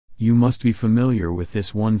You must be familiar with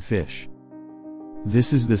this one fish.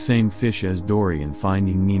 This is the same fish as Dory in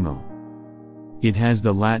Finding Nemo. It has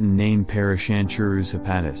the Latin name Parachanchurus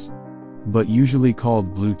hepatus, but usually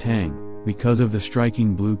called blue tang, because of the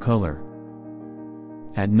striking blue color.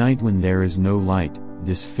 At night when there is no light,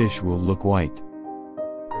 this fish will look white.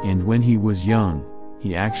 And when he was young,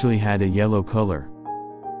 he actually had a yellow color.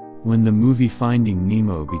 When the movie Finding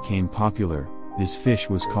Nemo became popular, this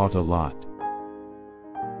fish was caught a lot.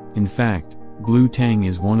 In fact, blue tang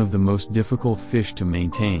is one of the most difficult fish to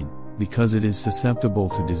maintain, because it is susceptible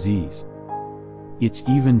to disease. It's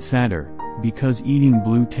even sadder, because eating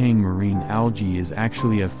blue tang marine algae is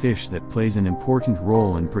actually a fish that plays an important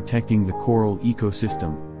role in protecting the coral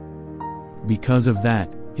ecosystem. Because of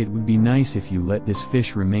that, it would be nice if you let this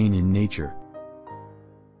fish remain in nature,